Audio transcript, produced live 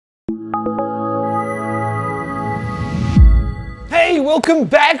welcome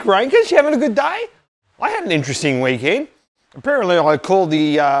back, Rankers. You having a good day? I had an interesting weekend. Apparently I called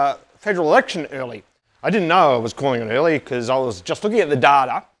the federal election early. I didn't know I was calling it early because I was just looking at the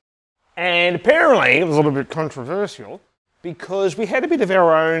data, and apparently it was a little bit controversial because we had a bit of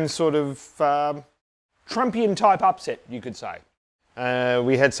our own sort of Trumpian type upset, you could say.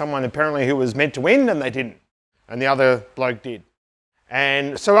 We had someone apparently who was meant to win and they didn't, and the other bloke did.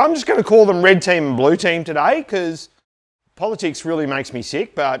 And so I'm just going to call them red team and blue team today because politics really makes me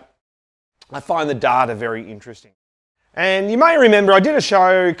sick, but I find the data very interesting. And you may remember I did a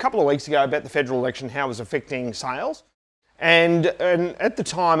show a couple of weeks ago about the federal election, how it was affecting sales. And at the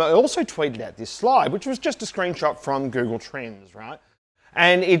time I also tweeted out this slide, which was just a screenshot from Google Trends, right?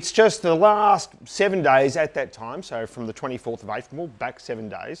 And it's just the last 7 days at that time, so from the 24th of April, back 7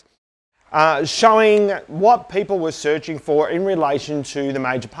 days, showing what people were searching for in relation to the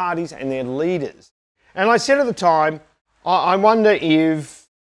major parties and their leaders. And I said at the time, I wonder if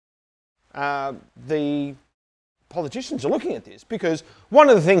the politicians are looking at this, because one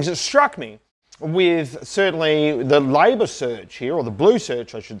of the things that struck me with certainly the Labor search here, or the blue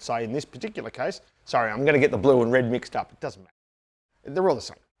search I should say in this particular case, sorry, I'm going to get the blue and red mixed up, it doesn't matter, they're all the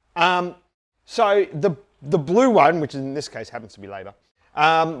same. So the blue one, which in this case happens to be Labor,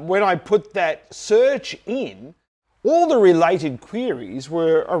 when I put that search in, all the related queries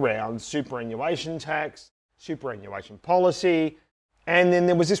were around superannuation tax, superannuation policy, and then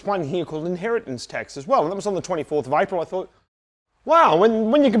there was this one here called inheritance tax as well. And that was on the 24th of April. I thought, wow,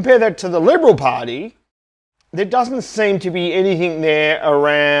 when you compare that to the Liberal Party, there doesn't seem to be anything there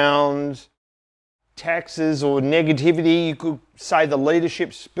around taxes or negativity. You could say the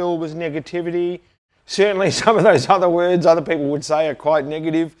leadership spill was negativity. Certainly some of those other words other people would say are quite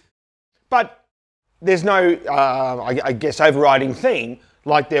negative. But there's no, I guess, overriding theme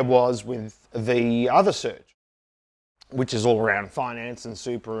like there was with the other search, which is all around finance and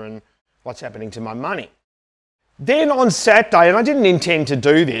super and what's happening to my money. Then on Saturday, and I didn't intend to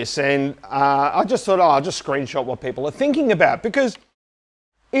do this, and I just thought, I'll just screenshot what people are thinking about, because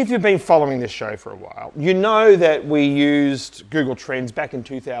if you've been following this show for a while, you know that we used Google Trends back in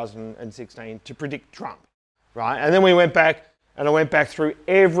 2016 to predict Trump, right? And then we went back, and I went back through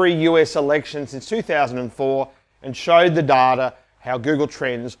every US election since 2004 and showed the data how Google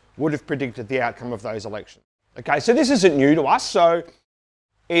Trends would have predicted the outcome of those elections. Okay, so this isn't new to us, so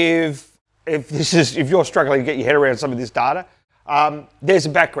if you're struggling to get your head around some of this data, there's a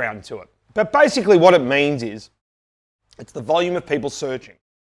background to it. But basically what it means is, it's the volume of people searching,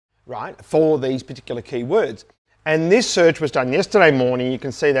 right, for these particular keywords. And this search was done yesterday morning. You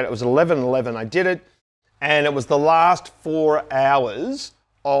can see that it was 11:11 I did it, and it was the last 4 hours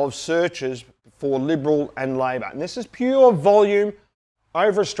of searches for Liberal and Labor. And this is pure volume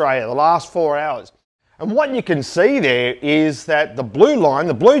over Australia, the last 4 hours. And what you can see there is that the blue line,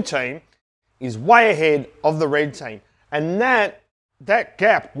 the blue team, is way ahead of the red team. And that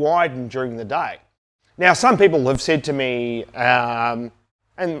gap widened during the day. Now, some people have said to me, and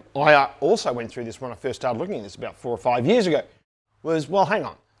I also went through this when I first started looking at this about 4 or 5 years ago, was, well, hang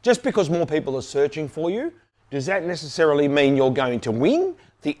on. Just because more people are searching for you, does that necessarily mean you're going to win?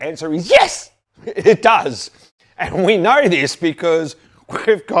 The answer is yes, it does. And we know this because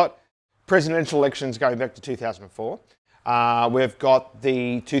we've got presidential elections going back to 2004. We've got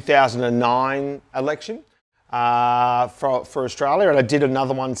the 2009 election for Australia, and I did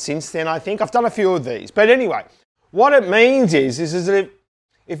another one since then, I think. I've done a few of these. But anyway, what it means is that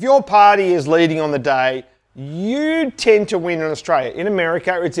if your party is leading on the day, you tend to win in Australia. In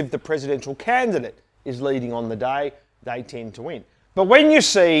America, it's if the presidential candidate is leading on the day, they tend to win. But when you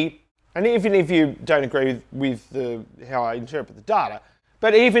see, and even if you don't agree with how I interpret the data,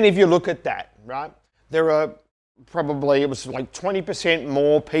 but even if you look at that, right, there are probably, it was like 20%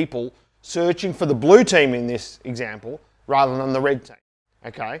 more people searching for the blue team in this example rather than the red team,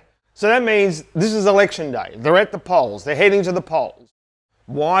 okay? So that means this is election day. They're at the polls. They're heading to the polls.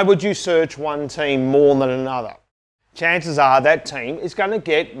 Why would you search one team more than another? Chances are that team is going to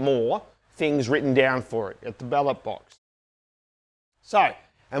get more things written down for it at the ballot box. So,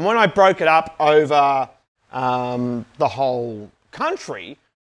 and when I broke it up over the whole country,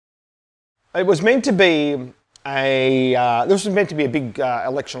 it was meant to be this was meant to be a big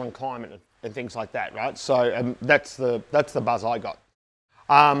election on climate and things like that, right? So that's the buzz I got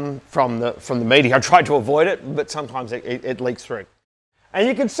from the media. I tried to avoid it, but sometimes it leaks through. And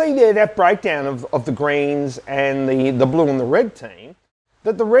you can see there that breakdown of the Greens and the blue and the red team,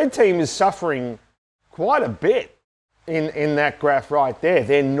 that the red team is suffering quite a bit in that graph right there.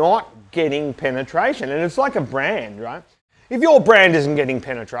 They're not getting penetration, and it's like a brand, right? If your brand isn't getting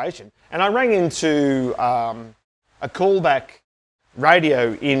penetration, and I rang into a callback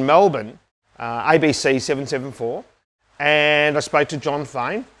radio in Melbourne, ABC 774, and I spoke to John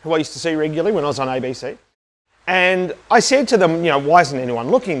Fane, who I used to see regularly when I was on ABC. And I said to them, why isn't anyone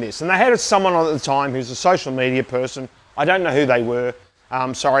looking at this? And they had someone on at the time who's a social media person. I don't know who they were.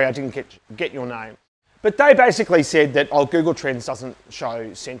 Sorry, I didn't get your name. But they basically said that, Google Trends doesn't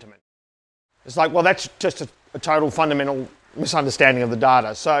show sentiment. It's like, well, that's just a total fundamental misunderstanding of the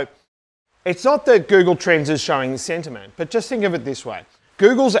data. So it's not that Google Trends is showing sentiment, but just think of it this way.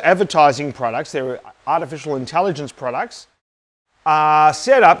 Google's advertising products, their artificial intelligence products, are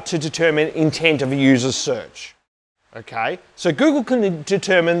set up to determine intent of a user's search. Okay? So Google can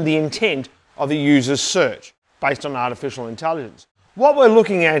determine the intent of a user's search based on artificial intelligence. What we're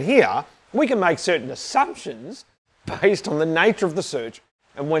looking at here, we can make certain assumptions based on the nature of the search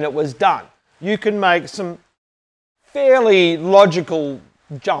and when it was done. You can make some fairly logical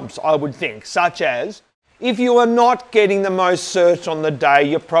jumps, I would think, such as, if you are not getting the most search on the day,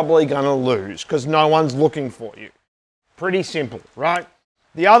 you're probably going to lose because no one's looking for you. Pretty simple, right?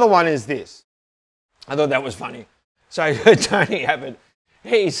 The other one is this. I thought that was funny. So Tony Abbott,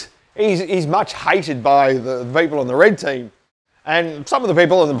 he's much hated by the people on the red team and some of the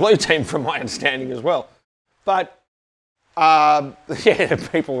people on the blue team, from my understanding as well. But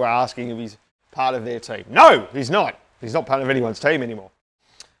people were asking if he's part of their team. No, he's not. He's not part of anyone's team anymore.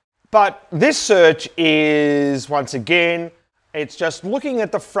 But this search is, once again, it's just looking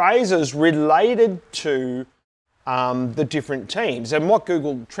at the phrases related to the different teams. And what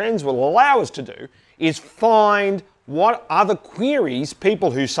Google Trends will allow us to do is find what other queries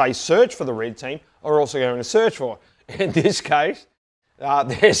people who say search for the red team are also going to search for. In this case,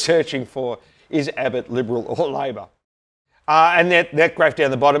 they're searching for, is Abbott Liberal or Labor? And that graph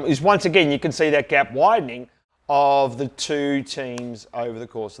down the bottom is, once again, you can see that gap widening of the two teams over the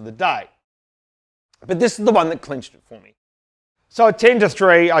course of the day. But this is the one that clinched it for me. So at 10 to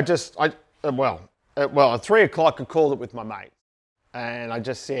 3, at 3 o'clock I called it with my mate. And I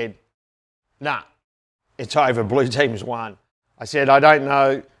just said, nah, it's over, blue team's won. I said, I don't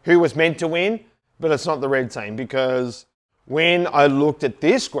know who was meant to win, but it's not the red team, because when I looked at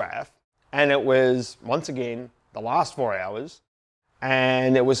this graph, and it was, once again, the last 4 hours,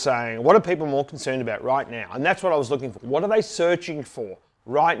 and it was saying, what are people more concerned about right now? And that's what I was looking for. What are they searching for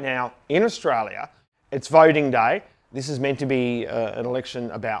right now in Australia? It's voting day. This is meant to be an election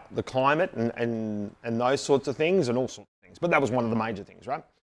about the climate and those sorts of things and all sorts of things. But that was one of the major things, right?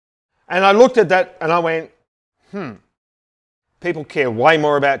 And I looked at that and I went, people care way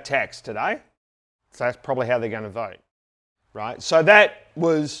more about tax today. So that's probably how they're going to vote, right? So that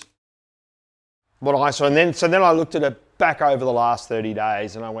was what I saw. And then I looked at it back over the last 30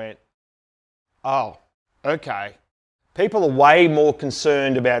 days and I went, oh, okay. People are way more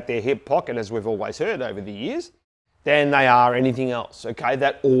concerned about their hip pocket, as we've always heard over the years, than they are anything else, okay?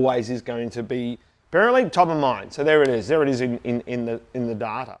 That always is going to be apparently top of mind. So there it is. There it is in the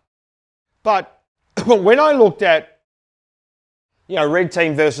data. But when I looked at, red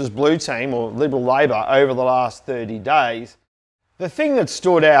team versus blue team or Liberal Labor over the last 30 days, the thing that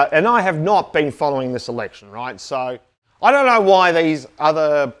stood out, and I have not been following this election, right? So I don't know why these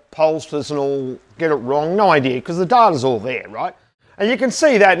other pollsters and all get it wrong. No idea, because the data's all there, right? And you can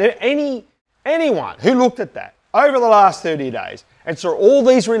see that anyone who looked at that over the last 30 days and saw all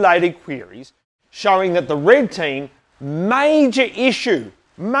these related queries showing that the red team, major issue,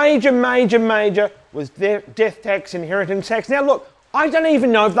 major, was death tax, inheritance tax. Now look, I don't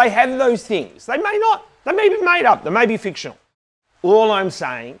even know if they have those things. They may not. They may be made up. They may be fictional. All I'm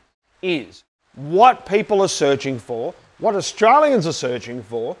saying is what people are searching for, what Australians are searching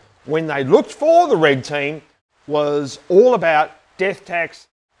for when they looked for the red team was all about death tax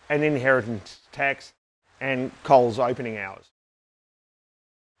and inheritance tax and Coles opening hours.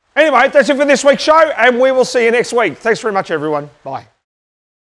 Anyway, that's it for this week's show, and we will see you next week. Thanks very much, everyone. Bye.